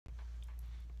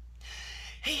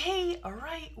Hey, all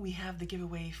right, we have the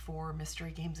giveaway for mystery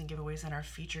games and giveaways in our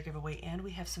feature giveaway, and we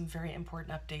have some very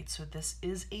important updates. So this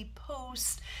is a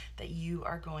post that you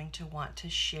are going to want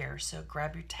to share. So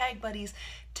grab your tag buddies,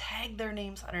 tag their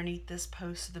names underneath this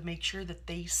post to make sure that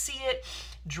they see it.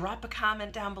 Drop a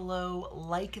comment down below,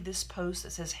 like this post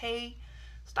that says, hey,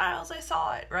 Styles, I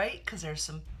saw it, right? Because there's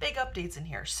some big updates in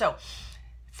here. So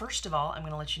first of all, I'm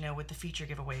going to let you know what the feature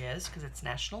giveaway is because it's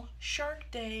National Shark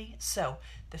Day. So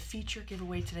the feature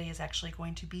giveaway today is actually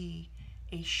going to be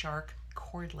a Shark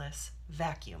cordless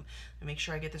vacuum. Let me make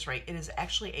sure I get this right. It is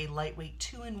actually a lightweight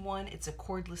 2-in-1. It's a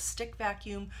cordless stick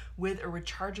vacuum with a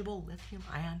rechargeable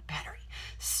lithium-ion battery.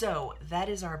 So that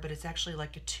is but it's actually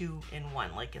like a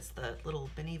 2-in-1. Like it's the little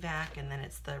mini vac and then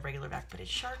it's the regular vac, but it's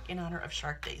Shark in honor of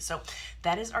Shark Day. So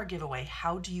that is our giveaway.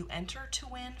 How do you enter to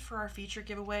win for our feature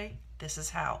giveaway? This is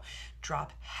how.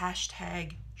 Drop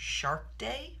hashtag Shark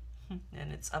Day.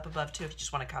 And it's up above too. If you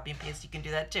just want to copy and paste, you can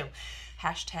do that too.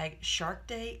 Hashtag Shark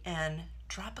Day and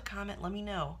drop a comment. Let me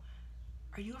know.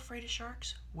 Are you afraid of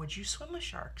sharks? Would you swim with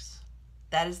sharks?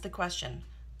 That is the question.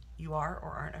 You are or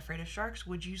aren't afraid of sharks?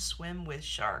 Would you swim with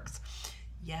sharks?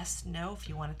 Yes, no. If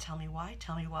you want to tell me why,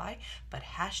 tell me why. But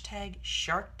hashtag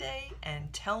Shark Day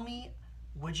and tell me,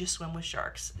 would you swim with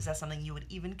sharks? Is that something you would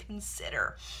even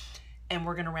consider? And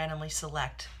we're going to randomly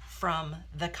select from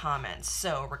the comments.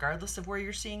 So regardless of where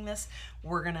you're seeing this,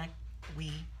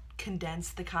 we condense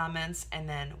the comments and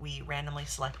then we randomly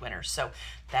select winners. So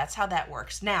that's how that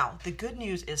works. Now, the good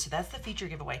news is, so that's the feature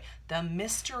giveaway. The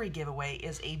mystery giveaway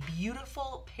is a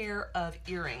beautiful pair of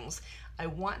earrings. I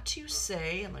want to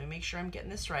say, and let me make sure I'm getting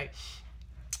this right,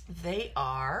 they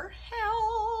are,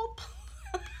 help.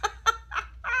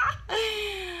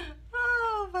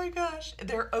 Oh my gosh.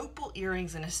 They're opal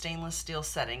earrings in a stainless steel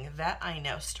setting. That I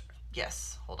know.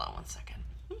 Yes, hold on one second.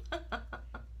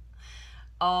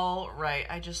 All right,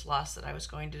 I just lost it. I was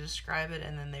going to describe it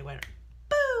and then they went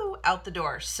boo out the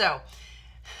door. So,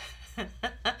 all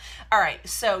right,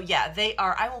 so yeah, they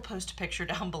are, I will post a picture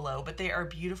down below, but they are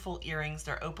beautiful earrings.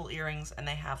 They're opal earrings and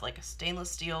they have like a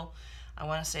stainless steel. I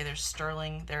want to say there's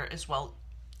sterling there as well.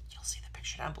 You'll see the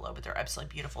picture down below, but they're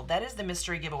absolutely beautiful. That is the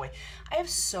mystery giveaway. I have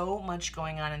so much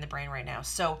going on in the brain right now.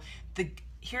 So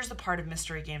here's the part of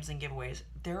mystery games and giveaways.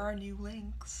 There are new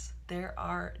links. There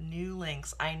are new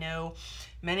links. I know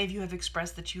many of you have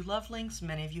expressed that you love links.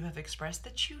 Many of you have expressed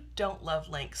that you don't love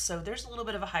links. So there's a little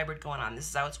bit of a hybrid going on. This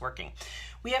is how it's working.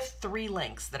 We have 3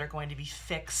 links that are going to be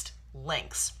fixed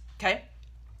links, okay?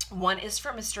 One is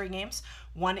for mystery games,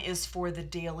 one is for the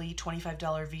daily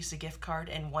 $25 Visa gift card,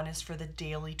 and one is for the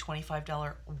daily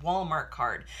 $25 Walmart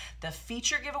card. The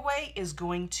feature giveaway is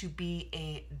going to be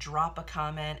a drop a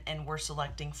comment, and we're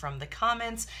selecting from the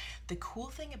comments. The cool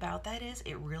thing about that is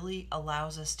it really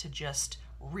allows us to just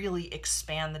really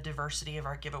expand the diversity of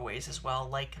our giveaways as well,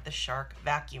 like the Shark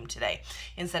vacuum today,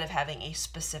 instead of having a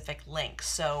specific link.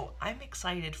 So I'm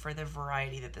excited for the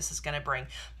variety that this is going to bring,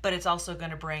 but it's also going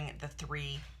to bring the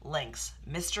 3 links: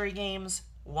 mystery games,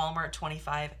 Walmart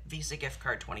 25, Visa gift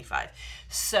card 25.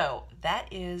 So that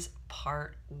is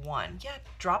part 1. Yeah,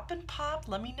 drop and pop.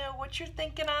 Let me know what you're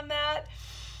thinking on that.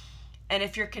 And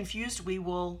if you're confused, we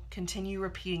will continue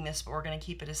repeating this, but we're going to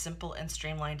keep it as simple and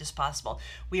streamlined as possible.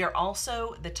 We are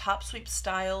also the Top Sweeps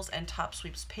Styles and Top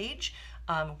Sweeps page.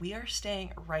 We are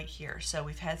staying right here. So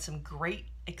we've had some great,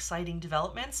 exciting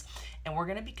developments, and we're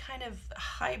going to be kind of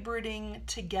hybriding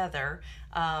together.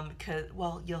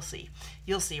 Well, you'll see.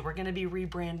 You'll see. We're going to be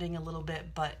rebranding a little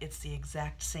bit, but it's the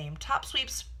exact same. Top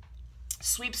Sweeps,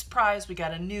 Sweeps Prize. We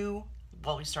got a new,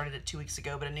 well, we started it 2 weeks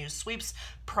ago, but a new Sweeps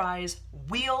Prize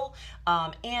wheel.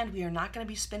 And we are not going to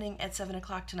be spinning at 7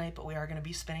 o'clock tonight, but we are going to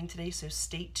be spinning today, so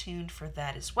stay tuned for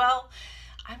that as well.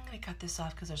 I'm going to cut this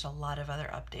off because there's a lot of other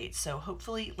updates. So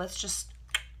hopefully, let's just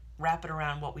wrap it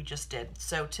around what we just did.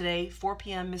 So today, 4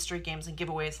 p.m. mystery games and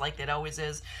giveaways like it always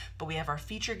is, but we have our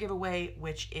feature giveaway,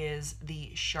 which is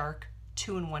the Shark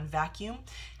 2-in-1 vacuum.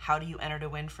 How do you enter to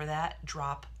win for that?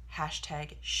 Drop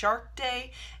hashtag Shark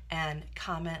Day and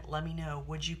comment. Let me know,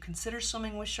 would you consider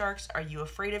swimming with sharks? Are you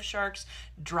afraid of sharks?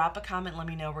 Drop a comment. Let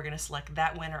me know. We're going to select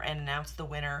that winner and announce the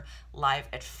winner live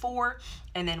at 4.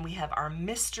 And then we have our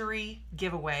mystery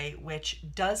giveaway, which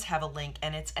does have a link,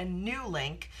 and it's a new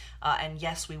link. And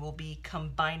yes, we will be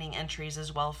combining entries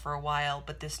as well for a while,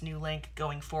 but this new link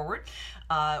going forward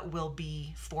will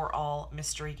be for all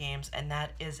mystery games, and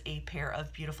that is a pair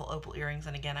of beautiful opal earrings.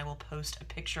 And again, I will post a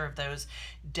picture of those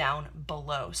down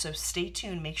below. So stay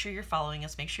tuned. Make sure you're following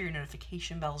us. Make sure your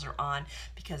notification bells are on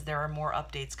because there are more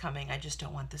updates coming. I just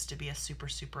don't want this to be a super,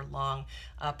 super long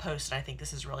post, and I think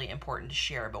this is really important to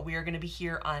share. But we are going to be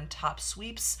here on Top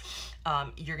Sweeps.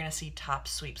 You're going to see Top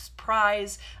Sweeps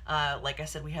prize. Like I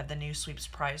said, we have the new Sweeps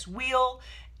prize wheel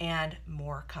and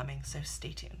more coming, so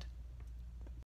stay tuned.